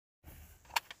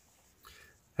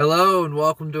Hello and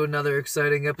welcome to another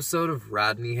exciting episode of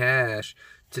Rodney Hash.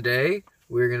 Today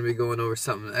we're going to be going over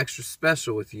something extra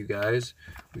special with you guys.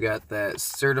 We got that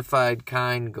certified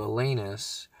kind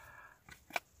Galenas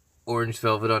Orange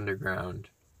Velvet Underground.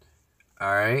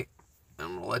 Alright,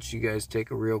 I'm going to let you guys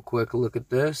take a real quick look at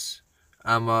this.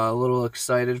 I'm a little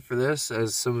excited for this,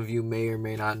 as some of you may or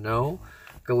may not know.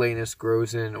 Galenas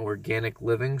grows in organic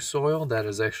living soil. That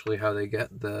is actually how they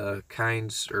get the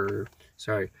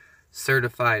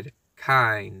certified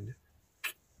kind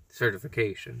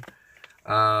certification.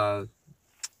 I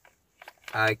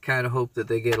kind of hope that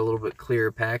they get a little bit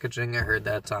clearer packaging. I heard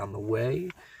that's on the way.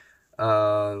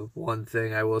 One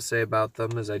thing I will say about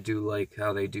them is I do like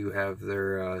how they do have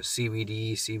their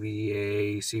CBD,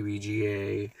 CBDA,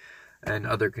 CBGA, and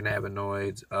other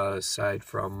cannabinoids aside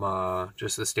from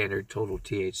just the standard total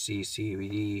THC,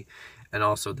 CBD, and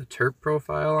also the terp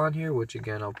profile on here, which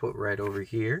again I'll put right over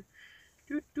here.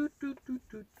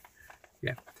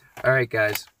 Yeah. Alright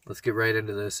guys, let's get right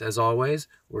into this. As always,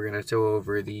 we're going to go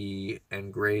over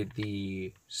and grade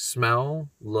the smell,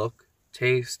 look,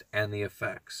 taste, and the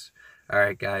effects.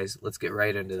 Alright guys, let's get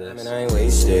right into this. I ain't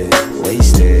wasted.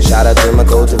 Shout out to my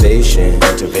cultivation.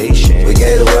 We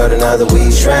gave the world another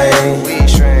weed strain.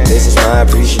 This is my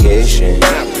appreciation.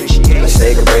 Let's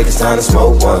take a break, it's time to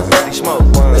smoke one.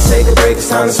 Let's take a break, it's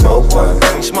time to smoke one.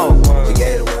 We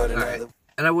gave the world another.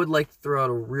 And I would like to throw out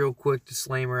a real quick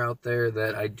disclaimer out there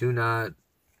that I do not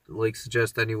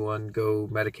suggest anyone go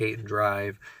medicate and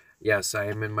drive. Yes, I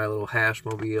am in my little hash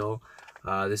mobile.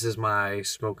 This is my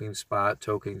smoking spot,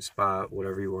 toking spot,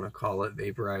 whatever you want to call it,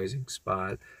 vaporizing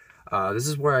spot. This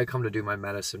is where I come to do my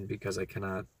medicine because I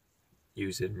cannot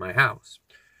use it in my house.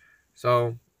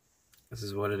 So, this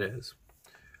is what it is.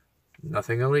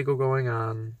 Nothing illegal going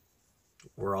on.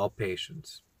 We're all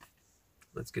patients.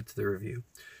 Let's get to the review.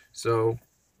 So,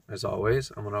 as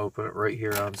always, I'm going to open it right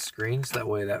here on screen, so that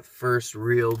way that first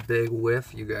real big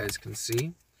whiff you guys can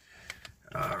see.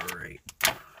 Alright.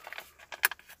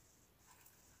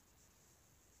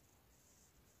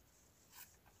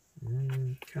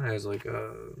 Kind of has like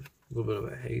a little bit of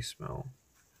a hay smell.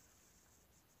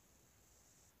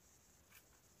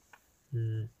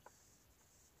 Kind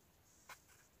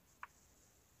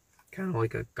of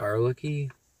like a garlicky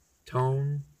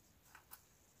tone.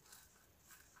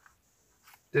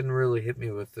 Didn't really hit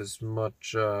me with as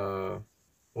much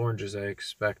orange as I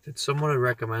expected. Someone had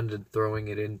recommended throwing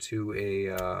it into a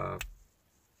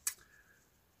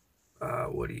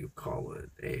what do you call it?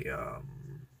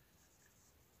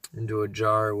 Into a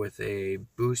jar with a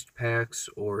Boost Packs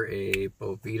or a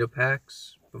Bovita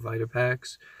Packs.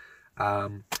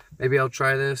 Maybe I'll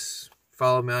try this.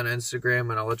 Follow me on Instagram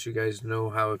and I'll let you guys know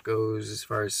how it goes as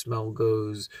far as smell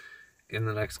goes in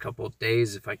the next couple of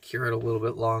days. If I cure it a little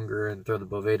bit longer and throw the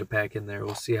Bovita pack in there,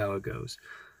 we'll see how it goes.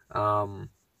 But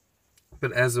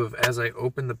as I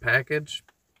open the package,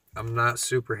 I'm not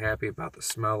super happy about the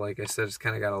smell. Like I said, it's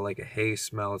kind of got a hay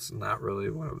smell. It's not really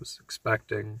what I was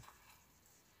expecting.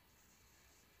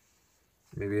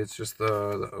 Maybe it's just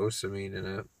the osamine in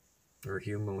it, or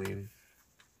humulene.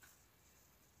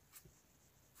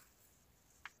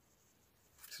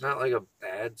 It's not like a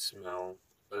bad smell,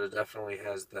 but it definitely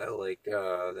has that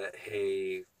that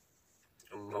hay,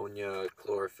 ammonia,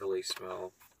 chlorophyll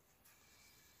smell.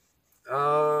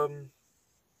 As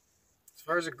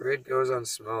far as a grade goes on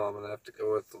smell, I'm gonna have to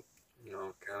go with,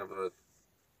 kind of a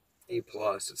A+.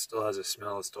 It still has a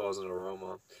smell, it still has an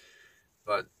aroma,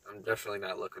 but I'm definitely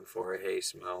not looking for a hay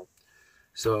smell.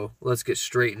 So let's get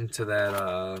straight into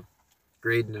that,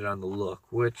 grading it on the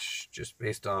look, which, just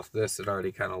based off this, it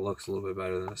already kind of looks a little bit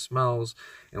better than it smells,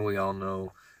 and we all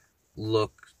know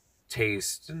look,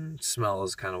 taste, and smell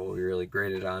is kind of what we really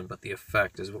grade it on, but the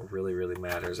effect is what really, really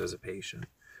matters as a patient.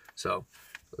 So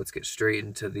let's get straight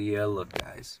into the look,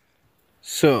 guys.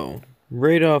 So,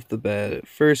 right off the bat, at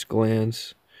first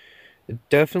glance, it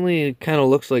definitely kind of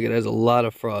looks like it has a lot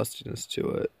of frostiness to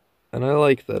it, and I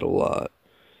like that a lot.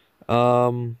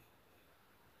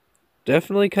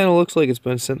 Definitely kind of looks like it's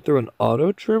been sent through an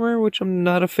auto trimmer, which I'm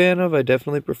not a fan of. I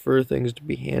definitely prefer things to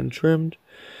be hand trimmed.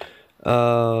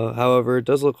 However, it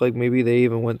does look like maybe they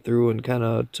even went through and kind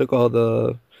of took all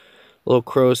the little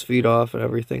crow's feet off and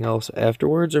everything else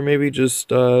afterwards, or maybe just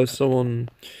someone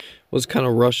was kind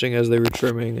of rushing as they were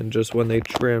trimming, and just when they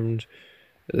trimmed,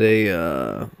 they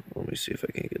let me see if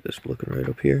I can get this looking right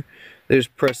up here. They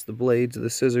just pressed the blades of the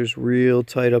scissors real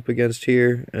tight up against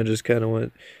here and just kind of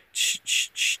went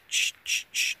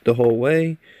the whole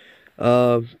way.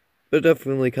 It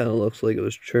definitely kind of looks like it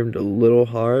was trimmed a little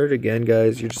hard. Again,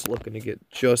 guys, you're just looking to get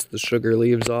just the sugar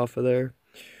leaves off of there.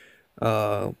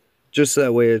 Just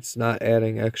that way it's not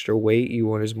adding extra weight. You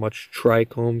want as much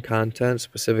trichome content,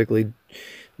 specifically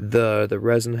the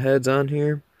resin heads on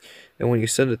here. And when you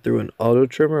send it through an auto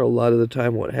trimmer, a lot of the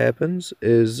time what happens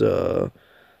is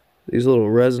these little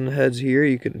resin heads here,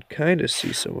 you can kind of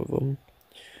see some of them.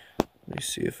 Let me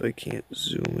see if I can't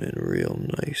zoom in real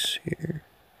nice here.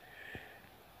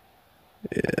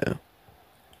 Yeah.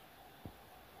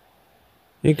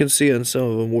 You can see on some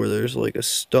of them where there's like a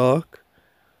stalk.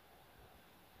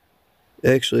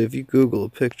 Actually, if you Google a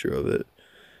picture of it,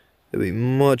 it'd be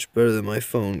much better than my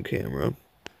phone camera.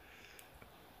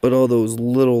 But all those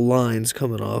little lines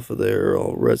coming off of there are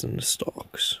all resin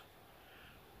stalks.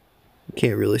 You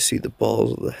can't really see the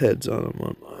balls of the heads on them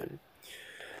on mine.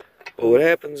 But what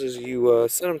happens is you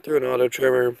send them through an auto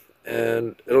trimmer,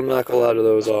 and it'll knock a lot of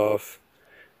those off.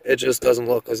 It just doesn't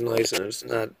look as nice, and it's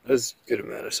not as good a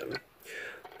medicine.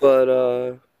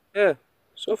 But, yeah,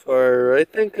 so far, I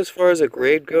think as far as a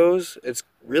grade goes, it's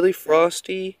really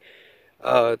frosty.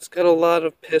 It's got a lot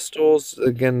of pistils.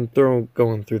 Again,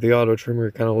 going through the auto trimmer,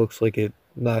 it kind of looks like it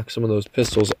knocked some of those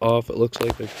pistils off. It looks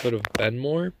like there could have been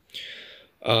more.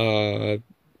 I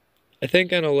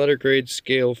think on a letter grade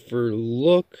scale for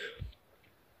look,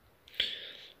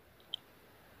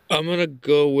 I'm gonna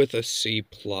go with a C+.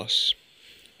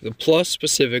 The plus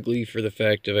specifically for the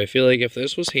fact of I feel like if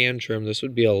this was hand trimmed, this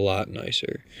would be a lot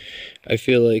nicer. I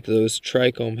feel like those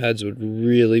trichome heads would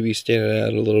really be standing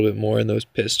out a little bit more, and those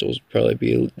pistils would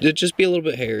probably it'd just be a little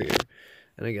bit hairier.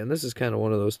 And again, this is kind of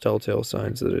one of those telltale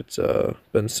signs that it's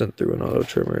been sent through an auto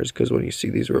trimmer, is because when you see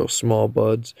these real small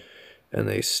buds, and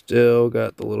they still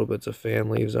got the little bits of fan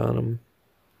leaves on them.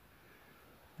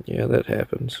 Yeah, that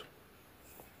happens.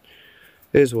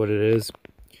 It is what it is.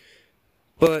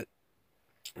 But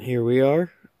here we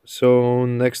are. So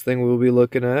next thing we'll be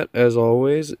looking at, as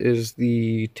always, is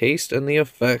the taste and the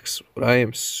effects. What I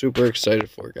am super excited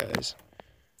for, guys.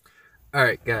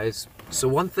 Alright, guys. So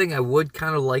one thing I would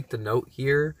kind of like to note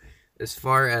here, as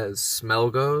far as smell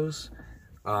goes,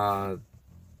 if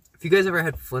you guys ever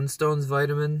had Flintstones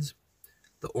vitamins,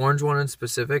 the orange one in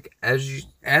specific,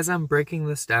 as I'm breaking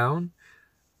this down,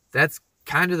 that's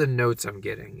kind of the notes I'm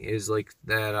getting, is like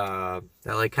that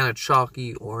like kind of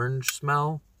chalky orange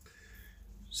smell.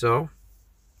 So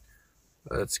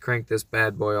let's crank this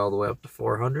bad boy all the way up to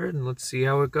 400 and let's see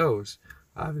how it goes.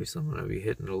 Obviously, I'm going to be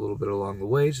hitting it a little bit along the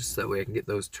way, just that way I can get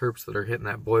those terps that are hitting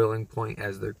that boiling point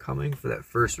as they're coming for that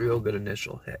first real good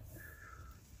initial hit.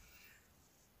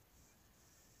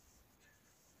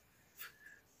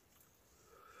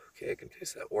 Okay, I can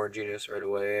taste that oranginess right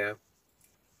away, yeah.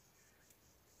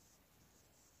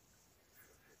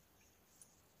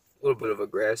 A little bit of a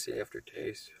grassy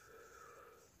aftertaste.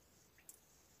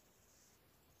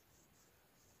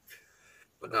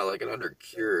 But not like an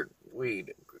undercured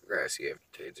weed grassy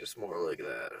aftertaste, just more like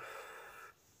that.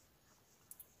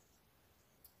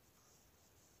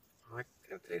 I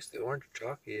can taste the orange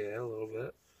chalky, yeah, a little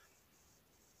bit.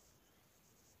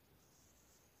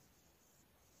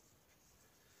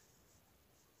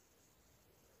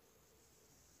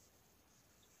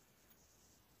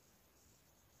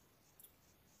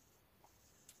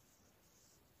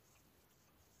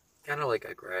 Kind of like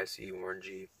a grassy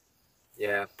orangey.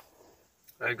 Yeah,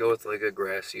 I'd go with like a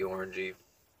grassy orangey.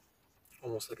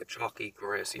 Almost like a chalky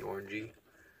grassy orangey.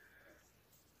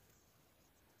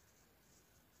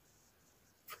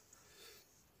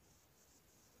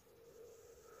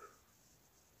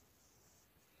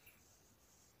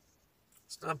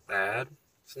 It's not bad.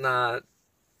 It's not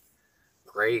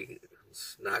great.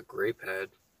 It's not grape head.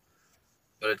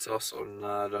 But it's also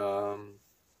not,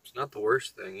 it's not the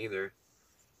worst thing either.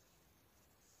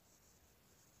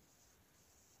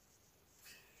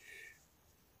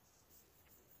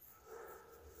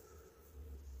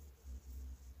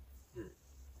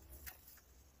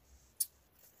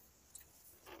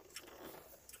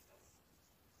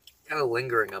 Kind of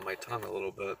lingering on my tongue a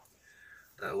little bit.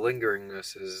 That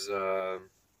lingeringness is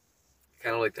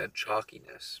kind of like that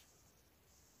chalkiness.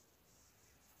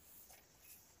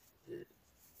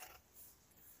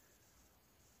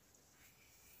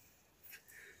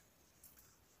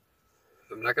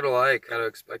 I'm not gonna lie, I kind of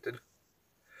expected.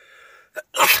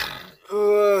 I'm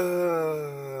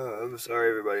sorry,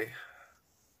 everybody.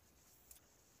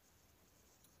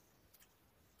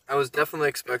 I was definitely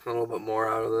expecting a little bit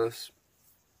more out of this.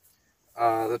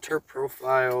 The terp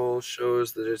profile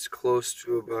shows that it's close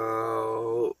to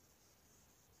about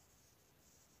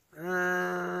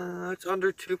it's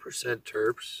under 2%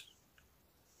 terps,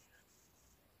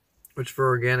 which for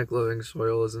organic living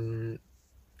soil isn't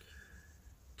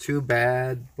too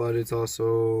bad, but it's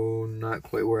also not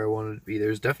quite where I wanted it to be.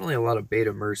 There's definitely a lot of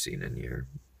beta myrcene in here.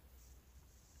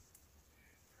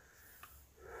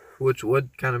 which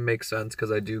would kind of make sense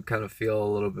because I do kind of feel a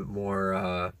little bit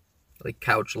more like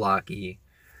couch locky,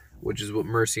 which is what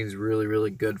Mercine's really,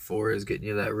 really good for, is getting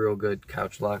you that real good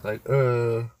couch lock. Like,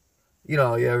 you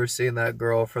know, you ever seen that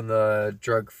girl from the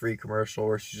drug-free commercial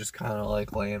where she's just kind of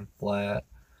like laying flat?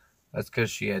 That's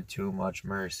because she had too much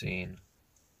Mercine.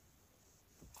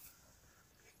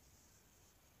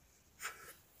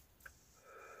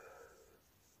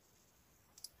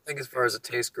 I think as far as a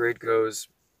taste grade goes,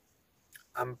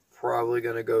 I'm probably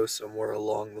going to go somewhere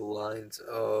along the lines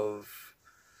of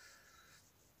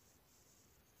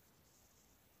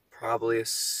probably a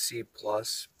C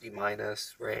plus, B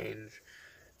minus range.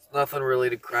 It's nothing really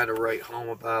to kind of write home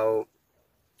about,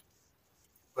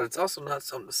 but it's also not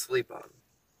something to sleep on.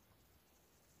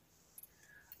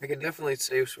 I can definitely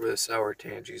say where the sour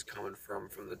tangy's coming from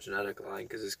the genetic line,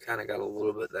 because it's kind of got a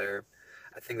little bit there.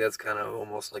 I think that's kind of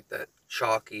almost like that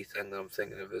chalky thing that I'm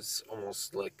thinking of. Is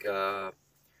almost like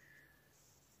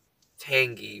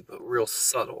tangy, but real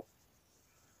subtle.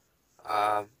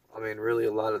 I mean, really,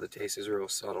 a lot of the taste is real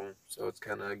subtle, so it's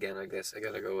kind of, again, I guess I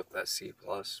gotta go with that C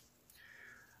plus.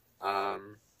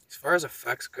 As far as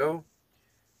effects go,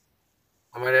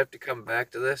 I might have to come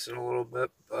back to this in a little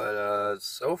bit, but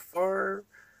so far,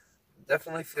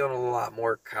 definitely feeling a lot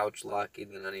more couch locky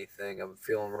than anything. I'm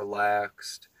feeling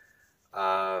relaxed.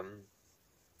 Um,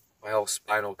 my whole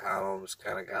spinal column's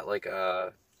kind of got like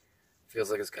a,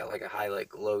 feels like it's got like a highlight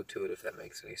glow to it, if that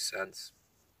makes any sense.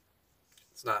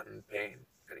 It's not in pain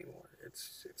anymore.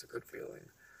 It's a good feeling.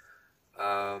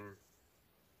 Um,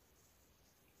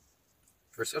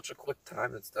 for such a quick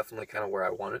time, it's definitely kind of where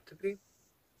I want it to be.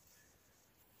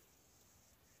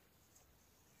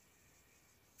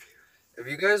 If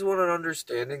you guys want an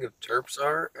understanding of terps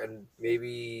are, and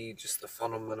maybe just the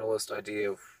fundamentalist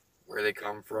idea of where they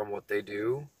come from, what they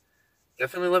do,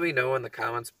 definitely let me know in the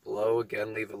comments below.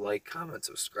 Again, leave a like, comment,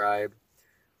 subscribe.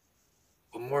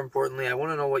 But more importantly, I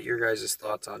want to know what your guys'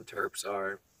 thoughts on terps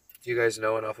are. Do you guys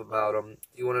know enough about them?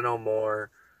 Do you want to know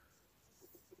more?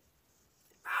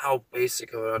 How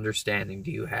basic of an understanding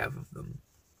do you have of them?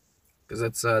 Because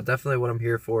that's definitely what I'm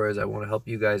here for, is I want to help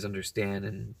you guys understand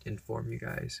and inform you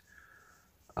guys.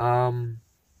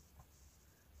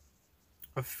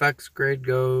 Effects grade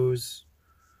goes,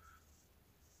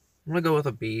 I'm going to go with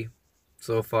a B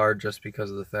so far, just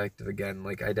because of the fact of, again,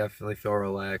 like, I definitely feel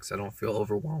relaxed. I don't feel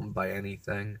overwhelmed by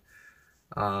anything.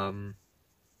 I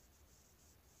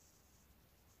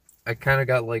kind of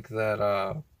got like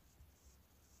that,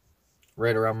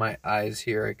 right around my eyes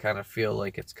here. I kind of feel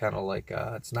like it's kind of like,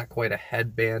 it's not quite a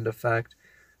headband effect,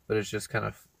 but it's just kind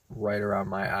of right around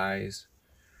my eyes.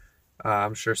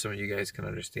 I'm sure some of you guys can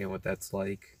understand what that's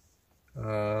like.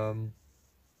 Yeah,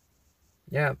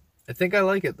 I think I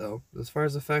like it though. As far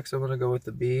as effects, I'm going to go with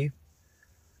the B.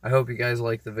 I hope you guys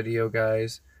like the video,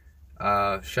 guys.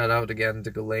 Shout out again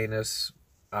to Galenas,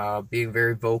 being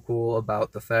very vocal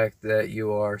about the fact that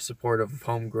you are supportive of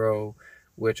home grow,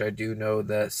 which I do know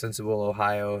that Sensible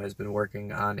Ohio has been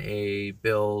working on a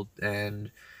bill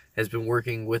and has been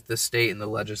working with the state and the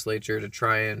legislature to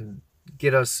try and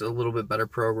get us a little bit better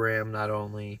program, not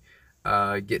only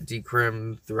get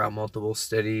decrim throughout multiple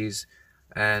cities,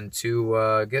 and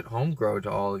to get home grow to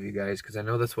all of you guys, because I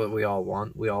know that's what we all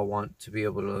want. We all want to be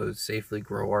able to safely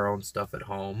grow our own stuff at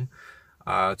home,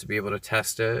 to be able to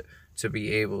test it, to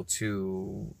be able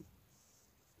to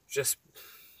just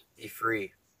be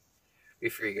free. Be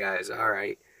free, guys. All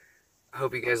right. I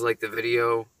hope you guys like the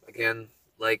video. Again,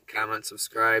 like, comment,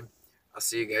 subscribe. I'll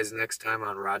see you guys next time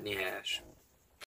on Rodney Hash.